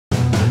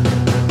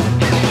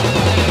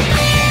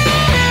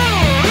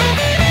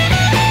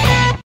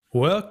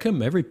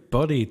Welcome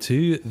everybody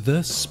to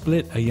The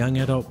Split, a young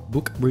adult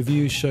book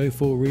review show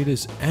for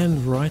readers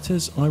and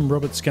writers. I'm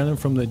Robert Scanlon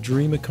from the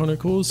Dreamer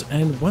Chronicles,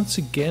 and once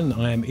again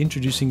I am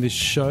introducing this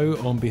show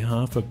on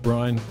behalf of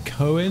Bryan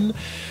Cohen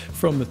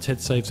from the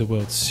Ted Saves the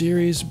World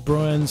series.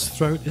 Bryan's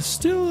throat is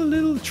still a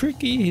little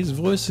tricky, his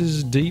voice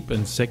is deep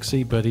and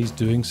sexy, but he's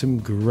doing some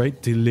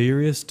great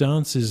delirious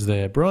dances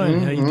there.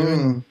 Bryan, how you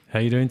doing? How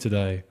you doing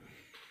today?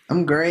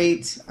 I'm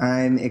great.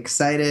 I'm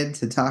excited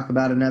to talk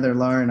about another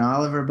Lauren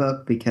Oliver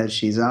book because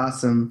she's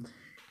awesome.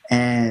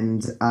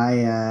 And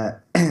I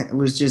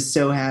was just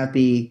so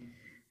happy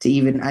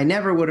to I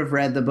never would have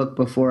read the book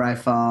Before I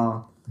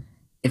Fall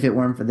if it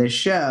weren't for this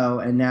show.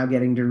 And now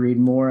getting to read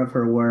more of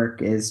her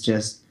work is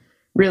just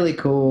really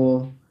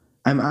cool.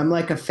 I'm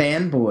like a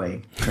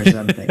fanboy or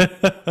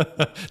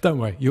something. Don't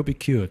worry, you'll be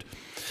cured.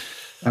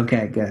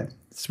 Okay, good.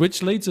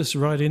 Which leads us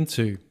right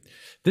into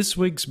this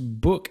week's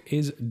book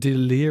is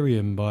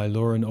Delirium by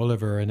Lauren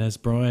Oliver, and as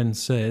Bryan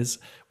says,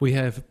 we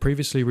have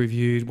previously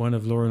reviewed one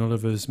of Lauren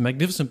Oliver's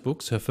magnificent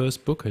books, her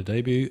first book, her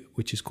debut,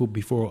 which is called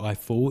Before I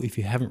Fall. If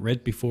you haven't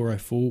read Before I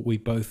Fall, we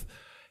both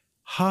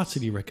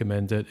heartily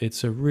recommend it.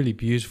 It's a really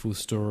beautiful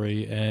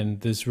story, and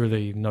there's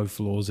really no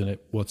flaws in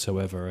it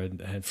whatsoever.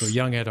 And for a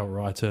young adult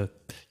writer,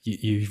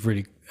 you've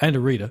really, and a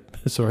reader,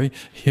 sorry,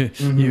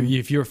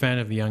 if you're a fan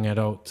of the young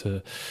adult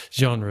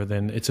genre,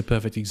 then it's a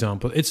perfect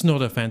example. It's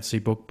not a fantasy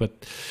book,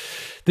 but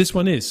this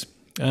one is.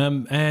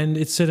 And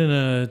it's set in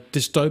a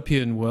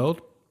dystopian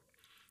world.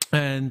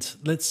 And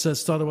let's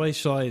start away.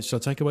 Shall I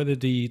take away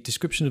the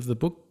description of the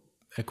book?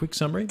 A quick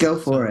summary? Go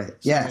for it.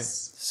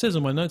 Yes. It says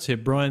on my notes here,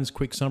 Bryan's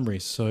quick summary.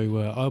 So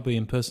I'll be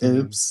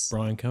impersonating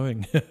Bryan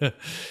Cohen.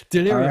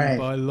 Delirium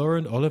by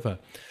Lauren Oliver.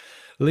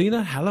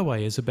 Lena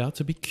Holloway is about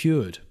to be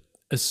cured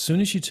as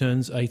soon as she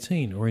turns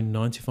 18, or in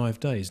 95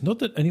 days. Not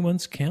that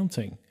anyone's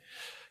counting.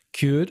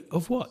 Cured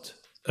of what?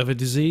 Of a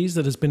disease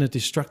that has been a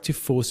destructive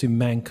force in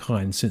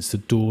mankind since the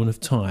dawn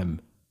of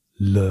time.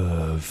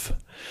 Love.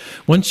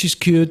 Once she's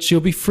cured, she'll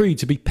be free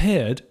to be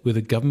paired with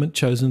a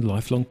government-chosen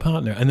lifelong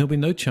partner, and there'll be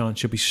no chance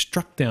she'll be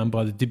struck down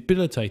by the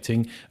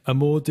debilitating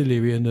amor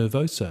deliria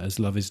nervosa, as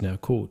love is now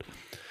called.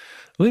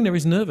 Lena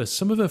is nervous.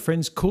 Some of her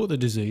friends caught the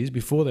disease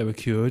before they were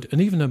cured,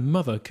 and even her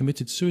mother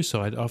committed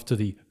suicide after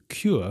the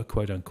cure,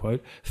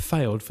 quote-unquote,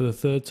 failed for the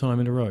third time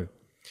in a row.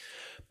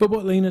 But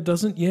what Lena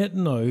doesn't yet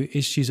know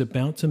is she's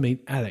about to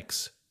meet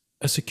Alex,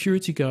 a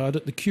security guard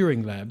at the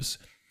curing labs,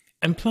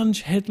 and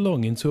plunge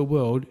headlong into a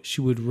world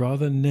she would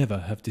rather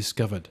never have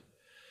discovered.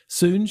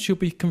 Soon she'll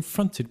be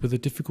confronted with a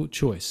difficult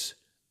choice.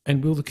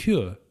 And will the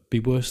cure be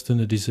worse than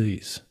the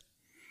disease?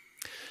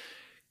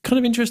 Kind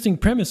of interesting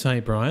premise, hey,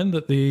 Bryan,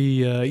 that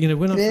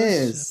when I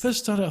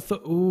first started, I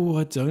thought,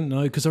 I don't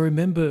know, because I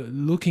remember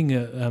looking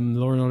at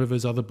Lauren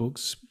Oliver's other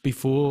books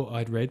before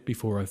I'd read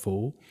Before I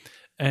Fall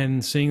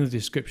and seeing the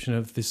description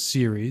of this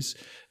series,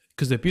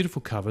 because they're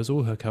beautiful covers,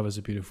 all her covers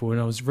are beautiful, and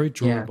I was very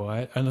drawn by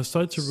it. And I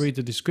started to read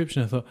the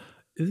description, I thought,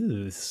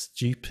 ew,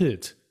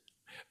 stupid.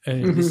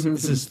 And this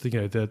is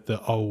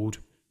the old,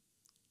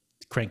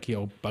 cranky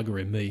old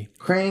bugger in me.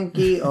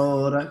 Cranky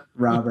old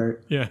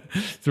Robert. Yeah,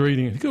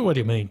 reading it. What do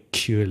you mean,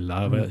 cure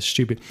love? That's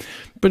stupid.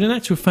 But in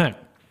actual fact,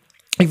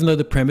 even though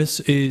the premise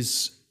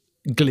is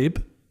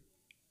glib,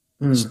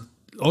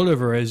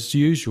 Oliver, as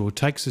usual,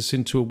 takes us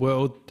into a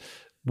world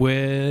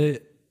where,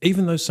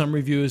 even though some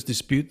reviewers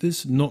dispute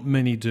this, not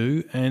many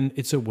do, and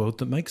it's a world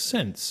that makes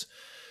sense.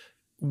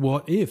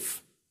 What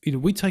if?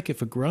 We take it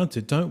for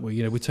granted, don't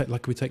we? We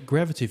take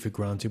gravity for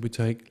granted, we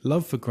take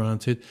love for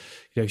granted.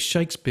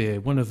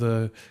 Shakespeare, one of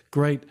the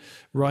great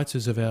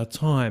writers of our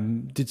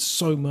time, did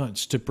so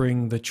much to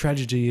bring the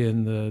tragedy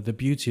and the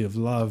beauty of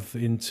love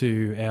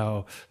into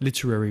our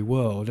literary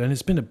world, and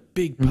it's been a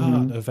big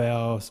part of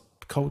our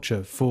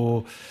culture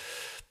for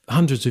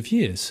hundreds of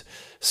years.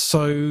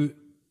 So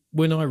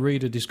when I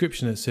read a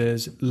description that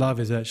says love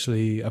is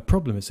actually a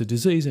problem, it's a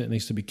disease and it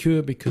needs to be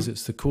cured because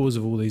it's the cause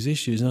of all these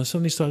issues, and I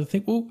suddenly started to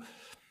think, well,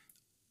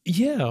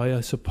 yeah,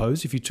 I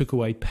suppose if you took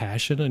away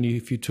passion and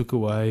if you took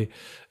away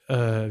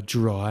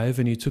drive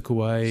and you took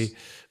away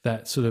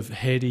that sort of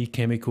heady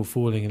chemical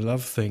falling in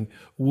love thing,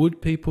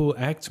 would people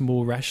act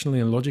more rationally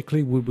and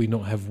logically? Would we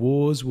not have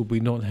wars? Would we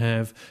not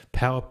have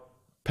power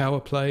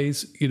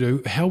plays?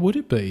 How would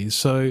it be?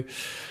 So,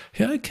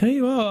 yeah,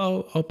 okay,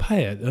 well, I'll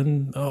pay it,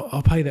 and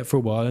I'll pay that for a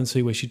while and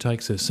see where she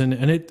takes us. And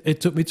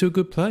it took me to a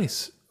good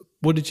place.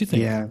 What did you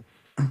think? Yeah,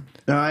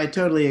 no, I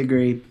totally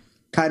agree.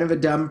 Kind of a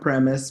dumb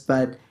premise,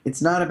 but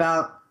it's not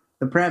about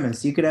the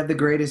premise. You could have the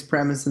greatest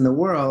premise in the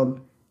world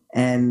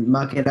and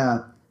muck it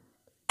up.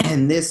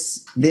 And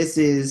this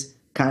is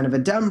kind of a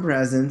dumb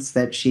presence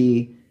that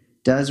she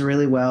does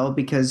really well,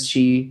 because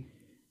she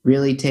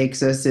really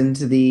takes us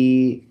into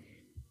the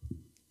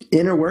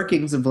inner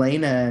workings of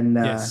Lena, and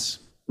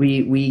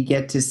we really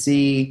get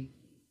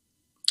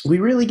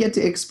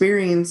to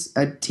experience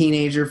a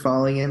teenager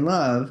falling in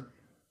love.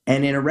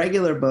 And in a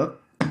regular book,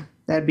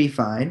 that'd be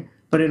fine.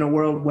 But in a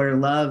world where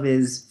love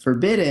is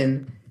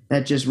forbidden,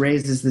 that just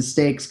raises the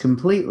stakes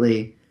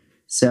completely.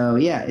 So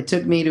yeah, it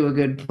took me to a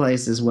good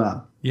place as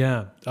well.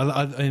 Yeah,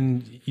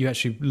 and you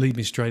actually lead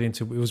me straight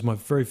into, it was my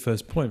very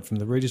first point from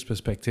the reader's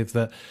perspective,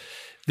 that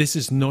this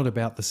is not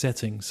about the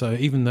setting. So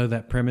even though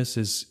that premise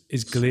is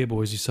glib,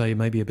 as you say,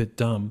 maybe a bit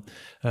dumb,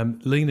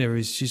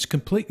 Lena she's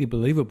completely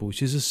believable.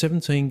 She's a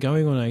 17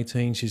 going on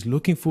 18. She's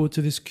looking forward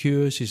to this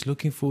cure. She's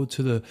looking forward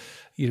to the,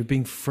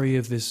 being free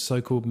of this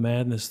so-called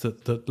madness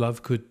that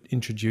love could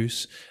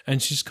introduce.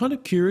 And she's kind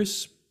of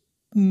curious,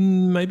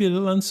 maybe a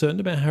little uncertain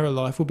about how her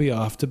life will be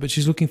after, but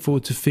she's looking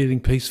forward to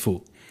feeling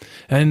peaceful.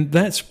 And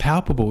that's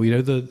palpable,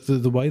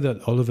 the way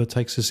that Oliver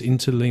takes us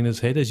into Lena's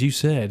head, as you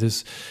said,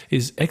 is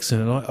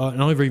excellent.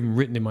 And I've even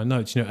written in my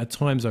notes, at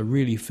times I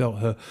really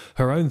felt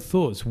her own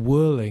thoughts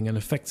whirling and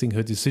affecting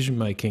her decision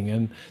making,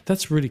 and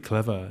that's really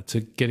clever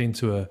to get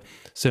into a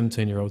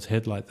 17-year-old's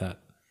head like that.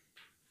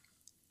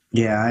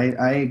 Yeah,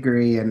 I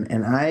agree,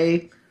 and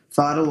I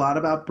thought a lot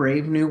about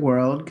Brave New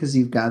World, because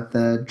you've got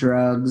the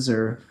drugs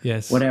or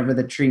whatever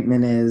the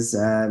treatment is,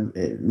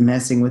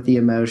 messing with the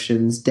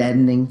emotions,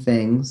 deadening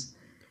things.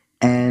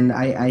 And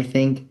I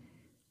think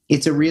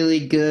it's a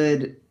really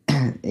good,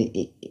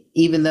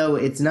 even though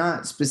it's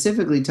not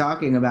specifically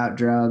talking about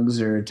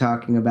drugs or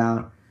talking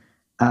about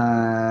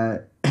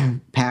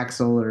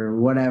Paxil or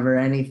whatever,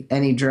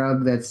 any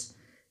drug that's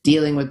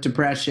dealing with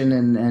depression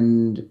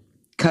and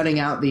cutting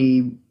out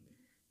the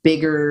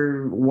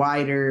bigger,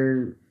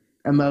 wider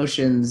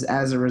emotions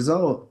as a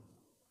result,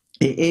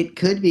 it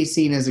could be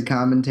seen as a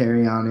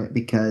commentary on it,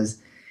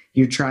 because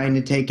you're trying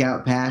to take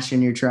out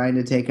passion, you're trying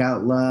to take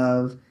out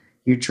love,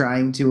 you're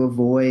trying to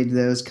avoid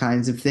those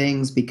kinds of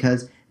things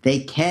because they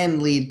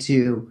can lead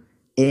to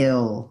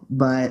ill,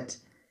 but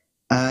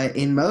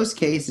in most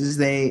cases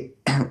they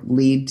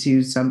lead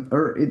to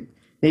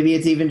maybe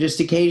it's even just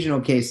occasional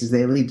cases,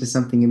 they lead to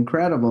something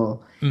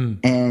incredible.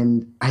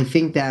 And I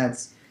think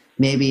that's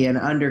maybe an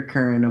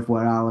undercurrent of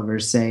what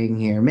Oliver's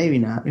saying here. Maybe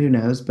not, who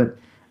knows, but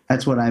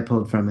that's what I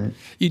pulled from it.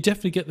 You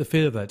definitely get the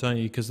feel of that, don't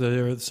you? Because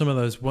there are some of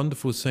those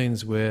wonderful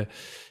scenes where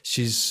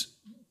she's,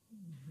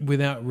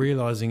 without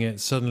realizing it,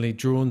 suddenly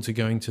drawn to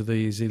going to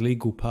these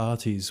illegal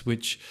parties,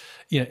 which,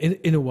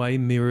 in a way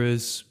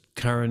mirrors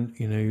current,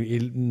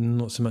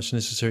 not so much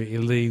necessarily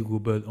illegal,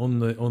 but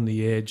on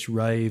the edge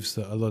raves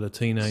that a lot of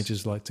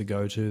teenagers like to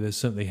go to. There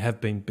certainly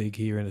have been big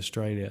here in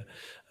Australia,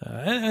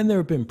 and there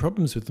have been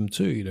problems with them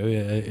too.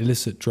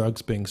 Illicit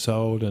drugs being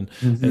sold and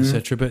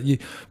etc. But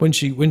when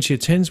she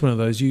attends one of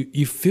those,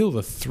 you feel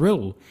the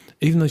thrill,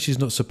 even though she's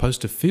not supposed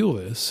to feel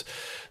this.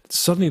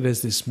 Suddenly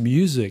there's this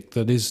music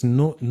that is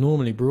not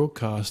normally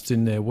broadcast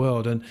in their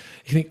world. And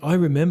you think, I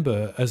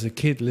remember as a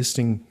kid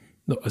listening,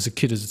 not as a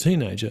kid, as a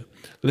teenager,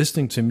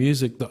 listening to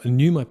music that I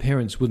knew my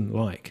parents wouldn't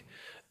like,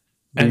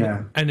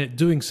 and it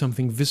doing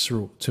something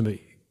visceral to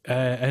me.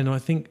 And I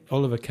think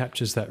Oliver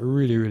captures that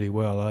really, really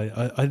well.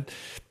 I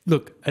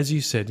look, as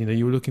you said,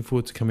 you were looking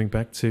forward to coming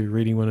back to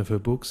reading one of her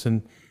books,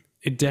 and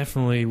it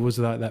definitely was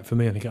like that for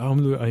me. I think I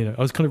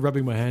was kind of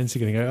rubbing my hands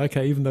together, going,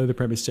 okay, even though the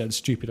premise sounds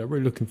stupid, I'm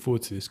really looking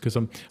forward to this, because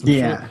I'm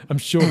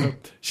sure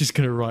she's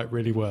going to write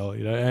really well,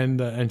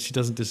 and she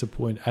doesn't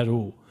disappoint at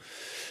all.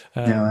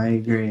 No, I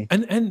agree.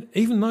 And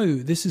even though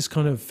this is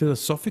kind of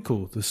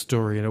philosophical, the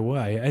story, in a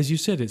way, as you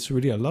said, it's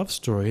really a love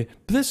story,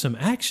 but there's some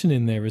action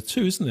in there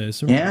too, isn't there?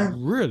 Some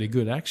really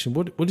good action.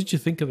 What did you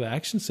think of the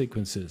action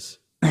sequences?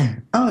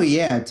 Oh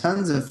yeah,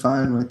 tons of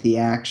fun with the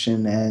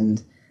action,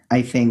 and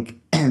I think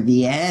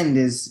the end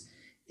is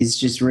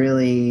just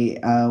really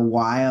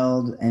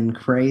wild and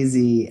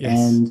crazy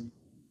and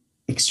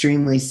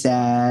extremely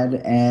sad,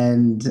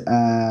 and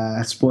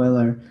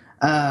spoiler,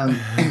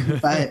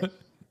 but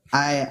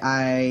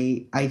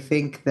I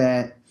think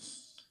that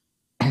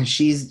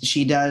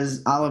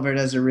Oliver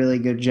does a really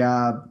good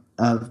job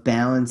of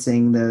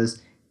balancing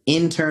those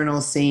internal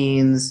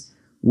scenes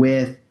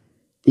with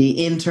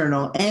the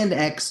internal and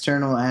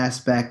external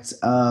aspects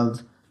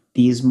of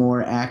these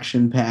more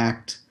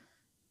action-packed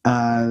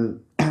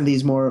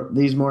these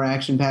more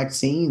action-packed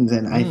scenes.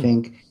 And I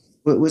think,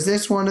 was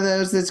this one of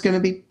those that's going to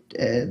be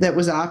that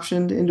was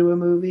optioned into a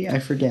movie? I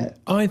forget.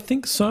 I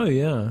think so,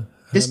 yeah.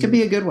 This could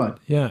be a good one.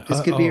 Yeah.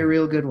 This could be a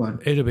real good one.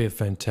 It'll be a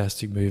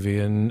fantastic movie,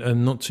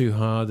 and not too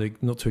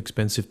hard, not too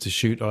expensive to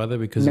shoot either,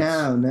 because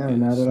not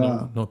at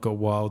all. Not got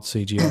wild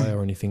CGI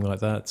or anything like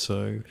that.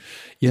 So,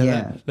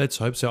 let's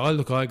hope so.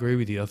 I agree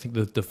with you. I think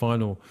the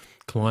final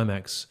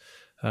climax,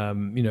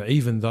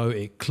 even though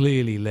it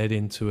clearly led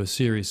into a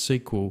series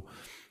sequel,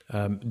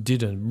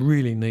 did a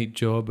really neat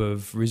job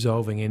of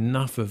resolving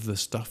enough of the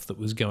stuff that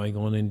was going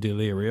on in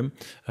Delirium.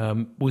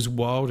 Was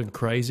wild and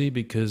crazy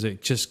because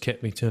it just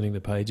kept me turning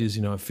the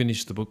pages. I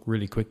finished the book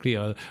really quickly.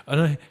 I don't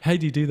know, how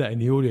do you do that in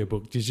the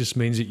audiobook? It just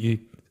means that you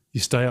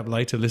stay up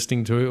later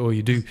listening to it, or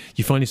you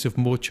find yourself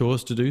more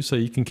chores to do so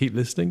you can keep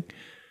listening?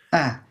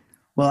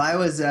 Well, I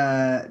was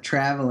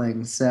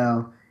traveling,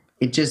 so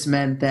it just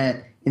meant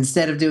that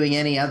instead of doing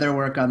any other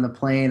work on the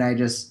plane, I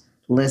just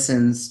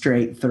listen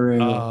straight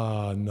through.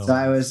 Oh, nice. So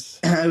I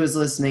was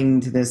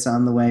listening to this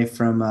on the way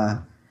from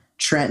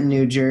Trenton,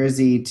 New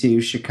Jersey to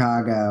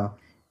Chicago,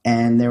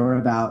 and there were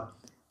about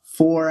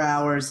 4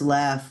 hours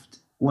left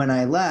when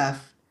I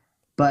left,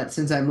 But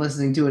since I'm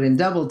listening to it in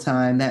double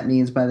time, that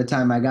means by the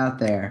time I got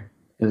there,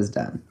 it was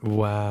done.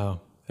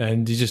 Wow.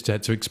 And you just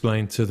had to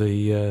explain to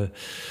the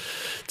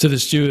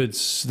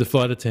stewards, the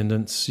flight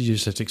attendants, you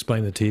just had to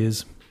explain the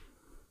tears.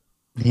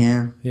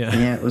 Yeah,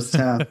 it was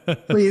tough.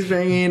 Please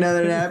bring me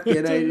another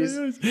napkin. I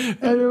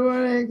don't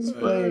want to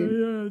explain.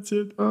 Yeah, that's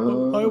it.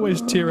 I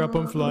always tear up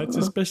on flights,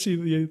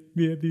 especially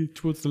the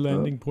towards the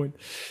landing point.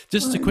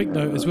 Just a quick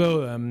note as well.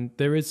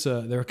 There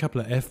are a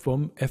couple of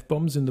f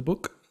bombs in the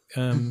book.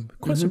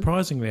 Quite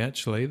surprisingly,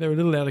 actually, they're a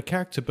little out of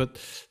character, but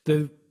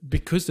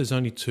because there's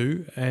only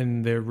two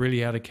and they're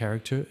really out of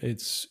character.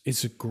 It's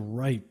a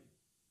great.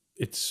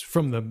 It's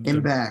from the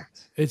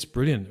impact. It's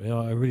brilliant.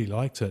 I really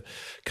liked it.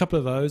 A couple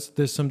of those.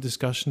 There's some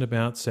discussion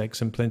about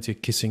sex and plenty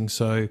of kissing.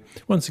 So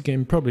once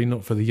again, probably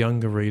not for the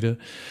younger reader,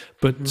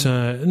 but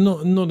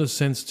not as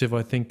sensitive,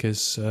 I think,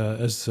 as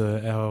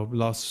our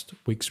last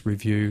week's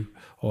review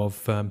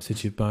of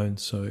City of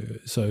Bones. So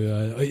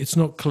it's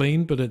not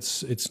clean, but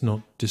it's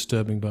not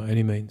disturbing by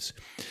any means.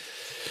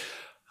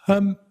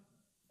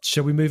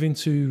 Shall we move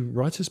into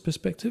writer's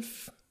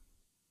perspective?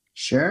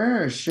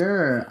 Sure.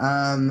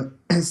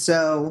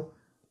 So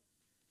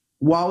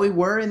while we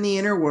were in the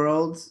inner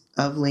world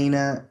of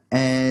Lena,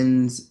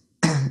 and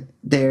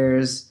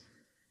there's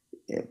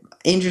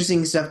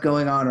interesting stuff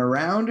going on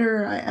around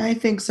her, I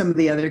think some of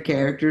the other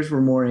characters were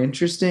more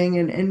interesting,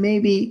 and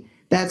maybe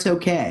that's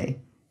okay.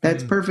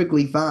 That's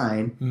perfectly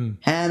fine.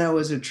 Hannah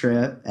was a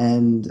trip,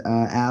 and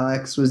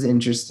Alex was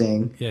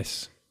interesting.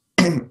 Yes.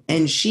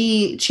 And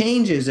she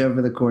changes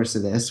over the course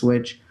of this,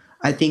 which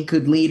I think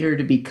could lead her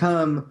to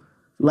become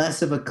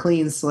less of a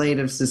clean slate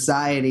of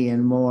society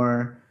and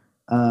more,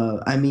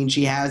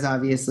 she has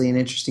obviously an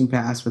interesting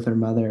past with her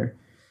mother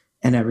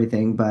and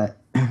everything, but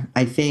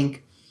I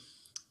think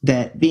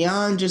that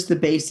beyond just the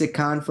basic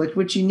conflict,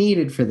 which you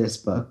needed for this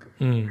book,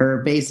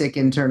 her basic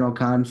internal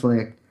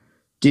conflict,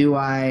 do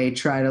I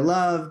try to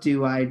love?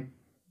 Do I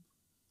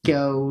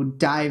go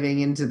diving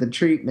into the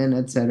treatment,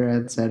 et cetera,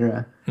 et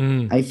cetera?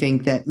 I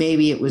think that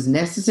maybe it was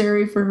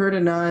necessary for her to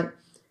not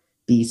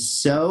be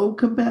so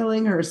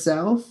compelling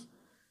herself,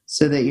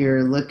 so that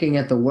you're looking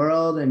at the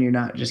world and you're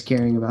not just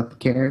caring about the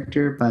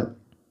character. But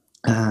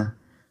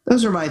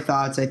those are my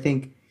thoughts. I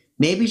think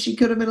maybe she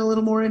could have been a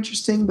little more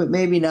interesting, but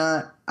maybe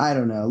not. I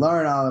don't know.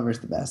 Lauren Oliver's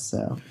the best,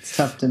 so it's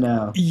tough to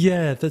know.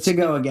 Yeah, to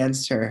go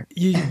against her.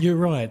 You're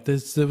right.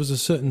 There was a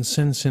certain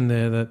sense in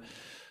there that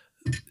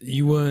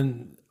you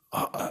weren't.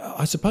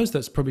 I suppose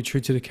that's probably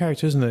true to the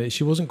character, isn't it?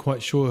 She wasn't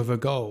quite sure of her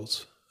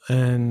goals.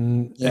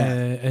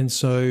 And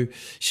so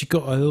she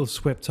got a little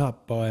swept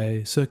up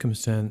by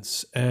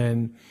circumstance,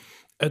 and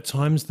at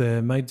times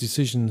there made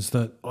decisions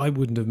that I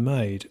wouldn't have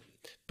made.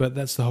 But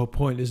that's the whole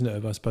point, isn't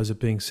it, I suppose, of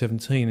being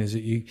 17, is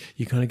that you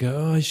kind of go,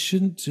 oh, I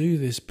shouldn't do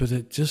this, but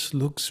it just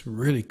looks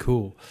really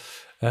cool.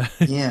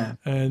 Yeah.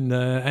 And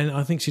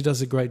I think she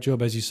does a great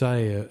job, as you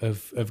say,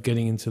 of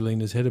getting into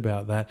Lena's head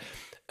about that.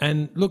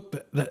 And look,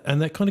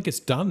 that kind of gets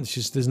done. It's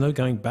just there's no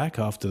going back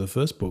after the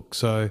first book.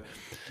 So,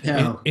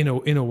 no.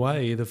 in a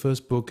way, the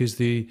first book is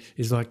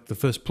like the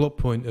first plot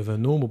point of a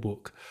normal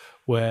book,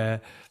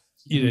 where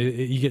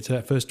you get to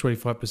that first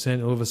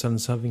 25%, all of a sudden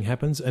something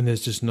happens, and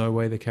there's just no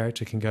way the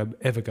character can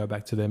ever go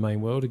back to their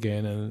main world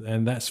again.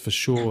 And that's for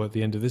sure at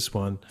the end of this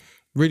one.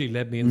 Really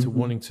led me into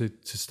wanting to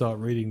start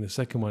reading the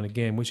second one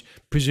again, which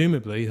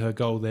presumably her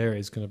goal there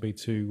is going to be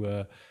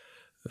to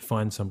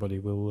find somebody.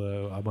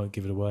 I won't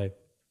give it away.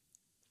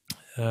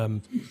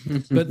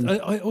 But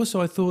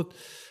I thought,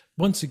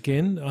 once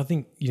again, I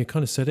think you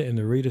kind of said it in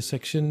the reader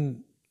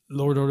section,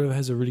 Lauren Oliver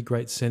has a really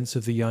great sense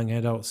of the young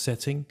adult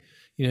setting.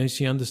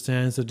 She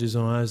understands the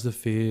desires, the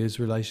fears,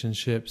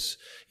 relationships.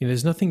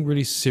 There's nothing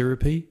really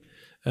syrupy.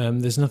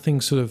 There's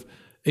nothing sort of,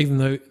 even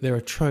though there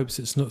are tropes,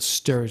 it's not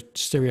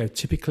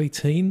stereotypically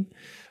teen.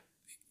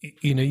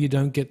 You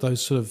don't get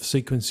those sort of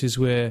sequences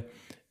where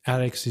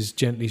Alex is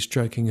gently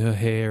stroking her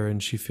hair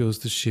and she feels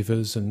the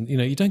shivers, and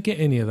you don't get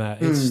any of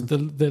that. It's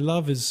the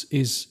love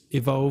is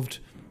evolved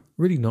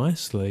really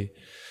nicely.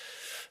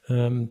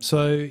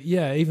 So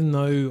yeah, even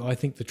though I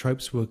think the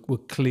tropes were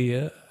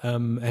clear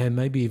and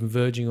maybe even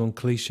verging on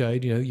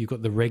cliched, you've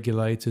got the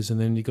regulators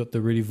and then you've got the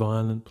really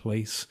violent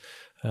police.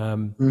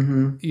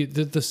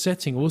 The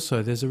setting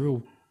also, there's a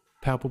real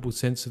palpable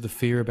sense of the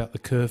fear about the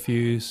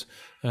curfews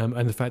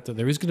and the fact that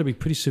there is going to be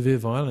pretty severe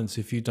violence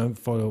if you don't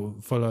follow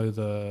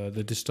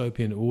the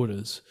dystopian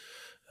orders.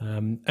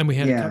 And we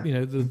had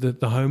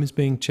the home is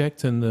being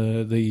checked and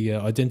the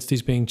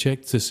identities being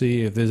checked to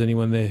see if there's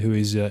anyone there who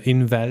is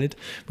invalid,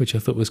 which I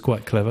thought was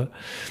quite clever.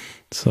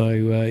 So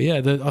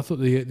I thought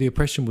the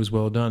oppression was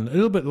well done. A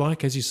little bit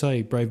like, as you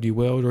say, Brave New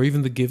World, or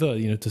even The Giver,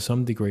 to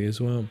some degree as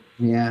well.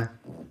 Yeah,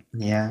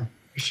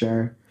 for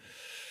sure.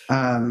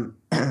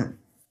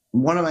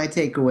 One of my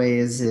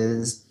takeaways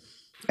is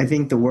I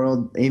think the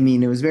world,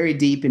 it was very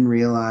deep and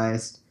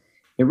realized.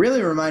 It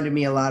really reminded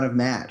me a lot of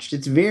Matched.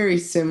 It's very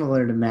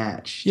similar to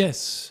Matched.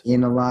 Yes.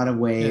 In a lot of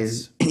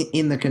ways,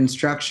 in the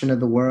construction of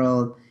the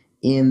world,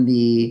 in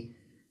the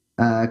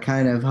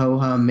kind of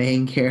ho-hum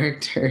main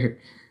character.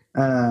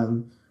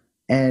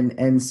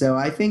 And so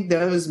I think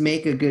those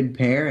make a good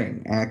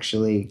pairing,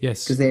 actually.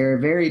 Yes. Because they are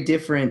very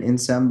different in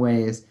some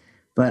ways.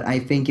 But I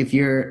think if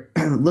you're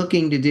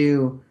looking to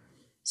do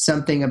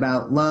something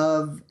about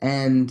love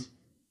and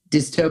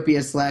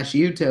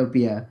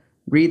dystopia/utopia,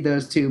 read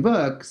those two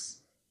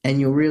books, and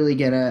you'll really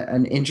get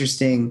an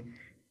interesting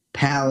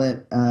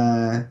palette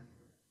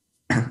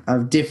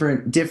of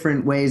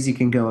different ways you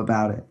can go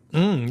about it.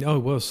 Oh,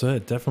 well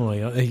said.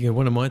 Definitely.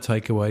 One of my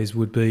takeaways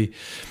would be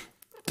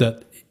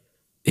that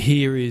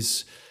here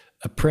is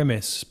a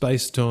premise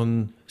based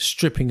on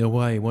stripping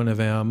away one of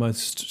our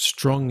most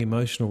strong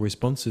emotional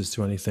responses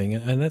to anything,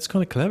 and that's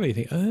kind of clever. You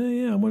think, oh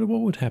yeah, I wonder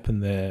what would happen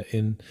there.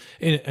 And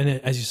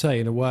as you say,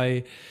 in a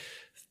way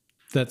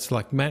that's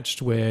like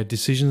matched, where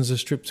decisions are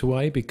stripped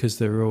away because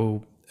they're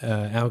all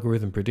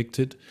algorithm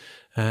predicted,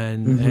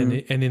 and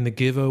in The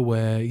Giver,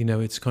 where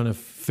it's kind of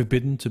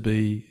forbidden to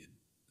be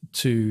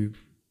too.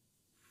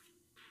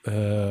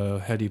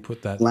 How do you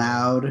put that?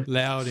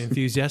 Loud,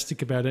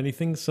 enthusiastic about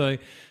anything. So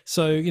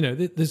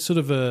there's sort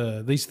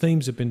of these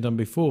themes have been done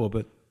before,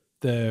 but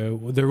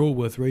they're all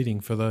worth reading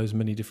for those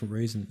many different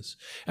reasons.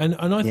 And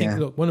I think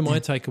look, one of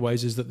my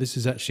takeaways is that this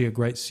is actually a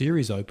great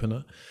series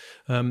opener,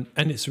 and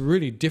it's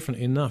really different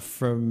enough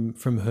from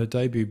her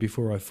debut,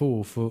 Before I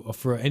Fall,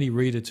 for any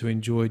reader to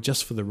enjoy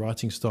just for the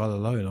writing style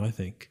alone. I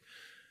think.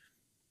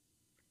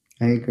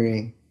 I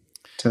agree,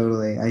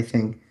 totally. I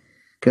think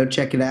go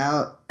check it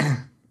out.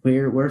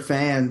 We're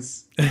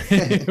fans.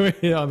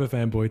 Yeah, I'm a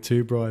fanboy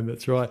too, Bryan.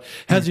 That's right.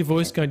 How's your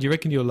voice going? Do you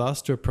reckon you'll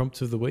last through a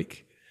prompt of the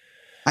week?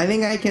 I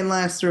think I can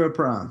last through a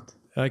prompt.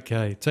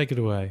 Okay, take it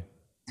away.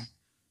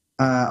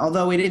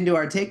 Although we didn't do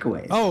our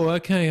takeaways. Oh,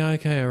 okay,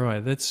 all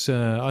right. That's.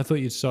 I thought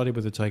you'd started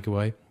with a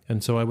takeaway,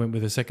 and so I went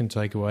with a second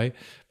takeaway.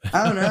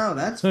 Oh no,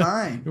 that's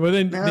fine. Well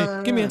then,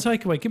 give me a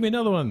takeaway. Give me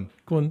another one.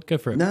 Go on, go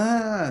for it.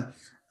 No,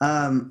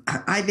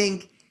 I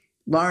think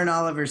Lauren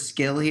Oliver's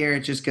skill here,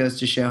 it just goes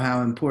to show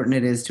how important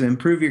it is to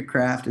improve your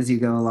craft as you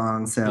go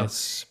along. So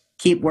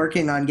keep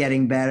working on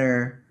getting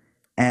better,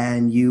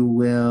 and you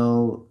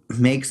will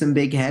make some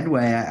big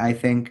headway. I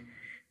think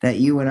that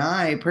you and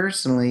I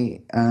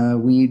personally,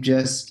 we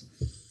just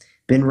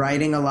been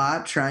writing a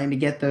lot, trying to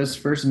get those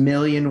first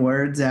million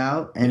words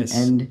out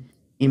and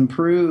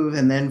improve.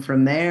 And then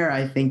from there,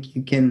 I think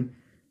you can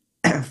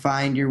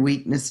find your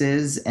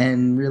weaknesses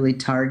and really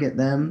target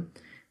them.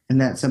 And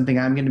that's something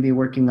I'm going to be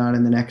working on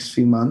in the next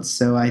few months.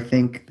 So I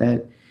think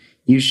that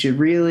you should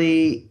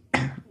really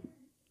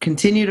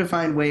continue to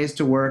find ways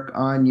to work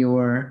on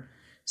your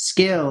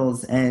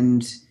skills,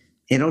 and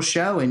it'll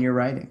show in your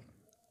writing.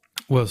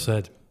 Well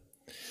said.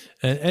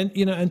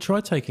 And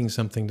try taking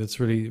something that's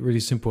really,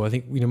 really simple. I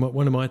think,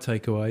 one of my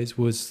takeaways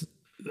was,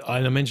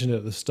 and I mentioned it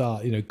at the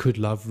start, could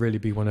love really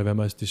be one of our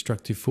most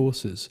destructive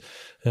forces?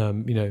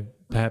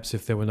 Perhaps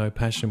if there were no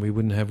passion, we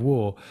wouldn't have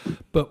war.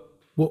 But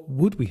what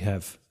would we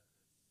have?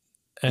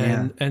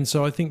 And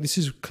so I think this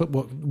is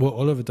what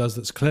Oliver does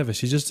that's clever.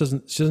 She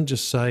doesn't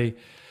just say,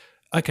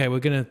 okay, we're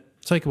going to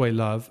take away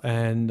love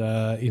and,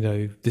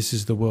 this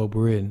is the world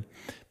we're in.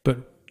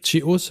 But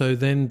she also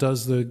then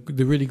does the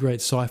really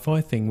great sci-fi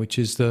thing, which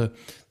is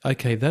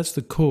okay, that's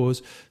the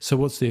cause, so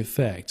what's the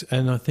effect?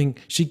 And I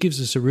think she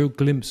gives us a real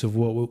glimpse of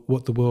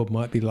what the world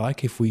might be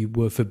like if we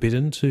were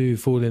forbidden to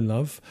fall in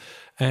love.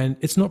 And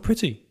it's not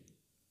pretty.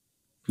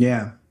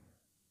 Yeah.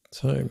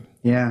 So.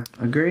 Yeah,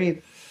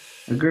 agreed.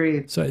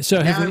 So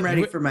now I'm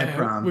ready for my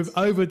prompt. We've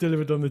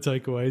over-delivered on the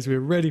takeaways.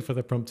 We're ready for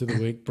the prompt of the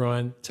week.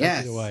 Bryan,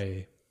 take it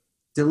away.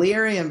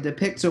 Delirium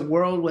depicts a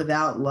world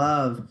without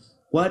love.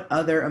 What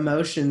other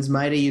emotions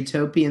might a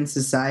utopian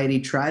society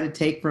try to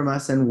take from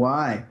us, and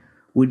why?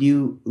 Would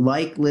you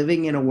like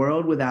living in a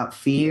world without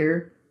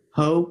fear,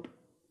 hope,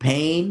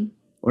 pain,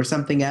 or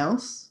something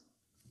else?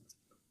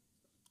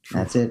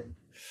 That's it.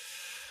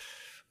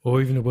 Or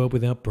even a world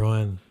without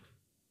Bryan.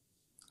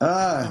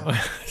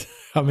 I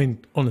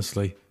mean,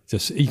 honestly.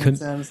 That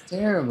sounds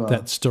terrible.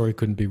 That story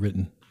couldn't be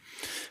written.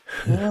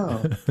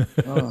 Oh.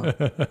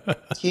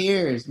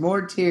 Tears,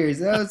 more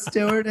tears. Oh,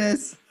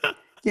 stewardess,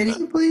 can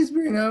you please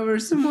bring over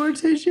some more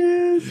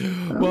tissues?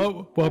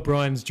 While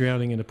Bryan's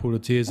drowning in a pool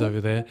of tears over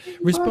there,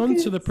 respond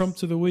to the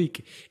prompt of the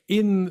week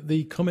in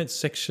the comments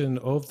section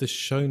of the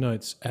show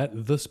notes at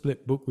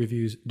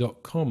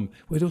thesplitbookreviews.com.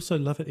 We'd also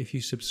love it if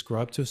you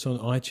subscribe to us on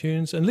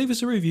iTunes and leave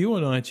us a review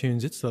on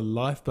iTunes. It's the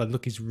lifeblood.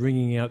 Look, he's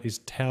wringing out his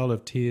towel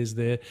of tears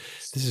there.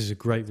 This is a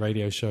great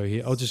radio show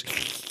here. I'll just...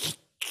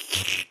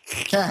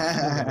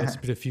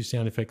 There's a few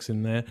sound effects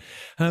in there.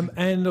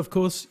 And of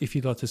course, if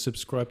you'd like to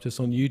subscribe to us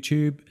on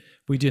YouTube,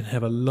 we did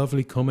have a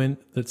lovely comment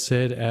that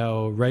said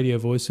our radio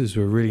voices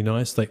were really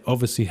nice. They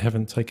obviously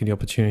haven't taken the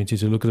opportunity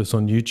to look at us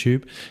on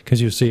YouTube,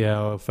 because you'll see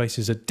our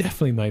faces are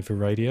definitely made for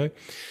radio.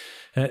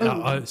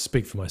 I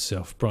speak for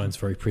myself. Bryan's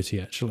very pretty,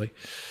 actually.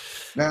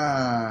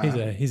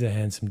 He's a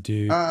handsome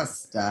dude.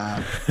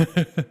 Stop.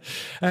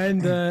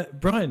 And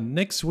Bryan,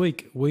 next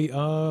week we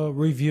are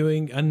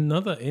reviewing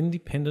another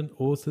independent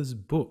author's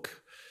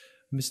book.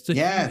 Mr.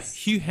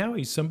 Hugh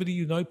Howey, somebody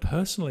you know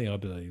personally, I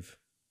believe.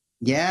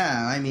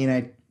 Yeah, I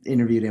mean,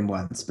 interviewed him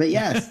once. But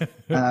yes,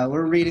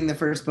 we're reading the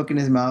first book in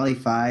his Molly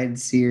Fide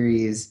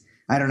series.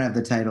 I don't have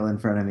the title in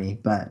front of me,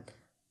 but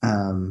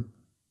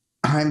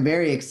I'm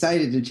very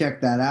excited to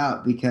check that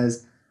out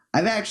because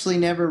I've actually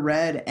never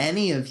read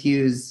any of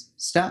Hugh's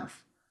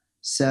stuff.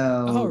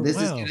 So this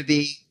is going to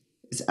be,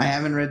 I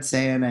haven't read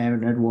Sand, I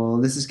haven't read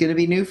Wool. This is going to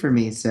be new for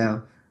me.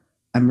 So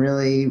I'm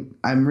really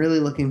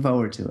looking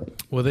forward to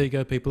it. Well, there you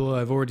go, people.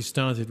 I've already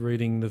started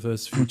reading the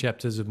first few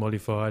chapters of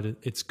Modified.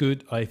 It's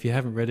good. If you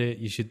haven't read it,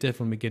 you should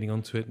definitely be getting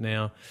onto it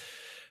now.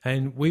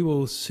 And we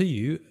will see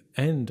you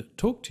and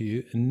talk to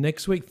you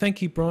next week.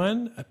 Thank you,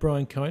 Bryan.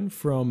 Bryan Cohen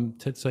from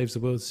Ted Saves the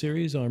World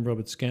series. I'm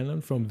Robert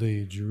Scanlon from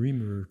the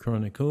Dreamer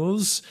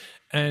Chronicles.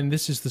 And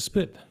this is The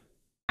Split.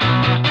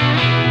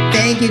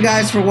 Thank you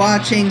guys for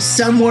watching.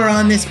 Somewhere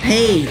on this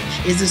page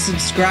is a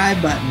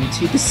subscribe button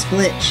to the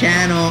Split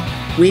channel.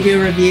 We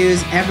do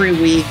reviews every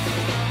week.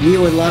 We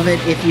would love it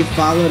if you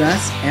followed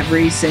us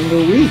every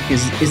single week.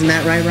 Isn't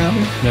that right,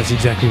 Robert? That's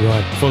exactly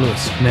right. Follow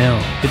us now.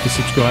 Hit the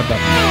subscribe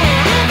button.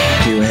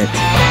 Do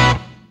it.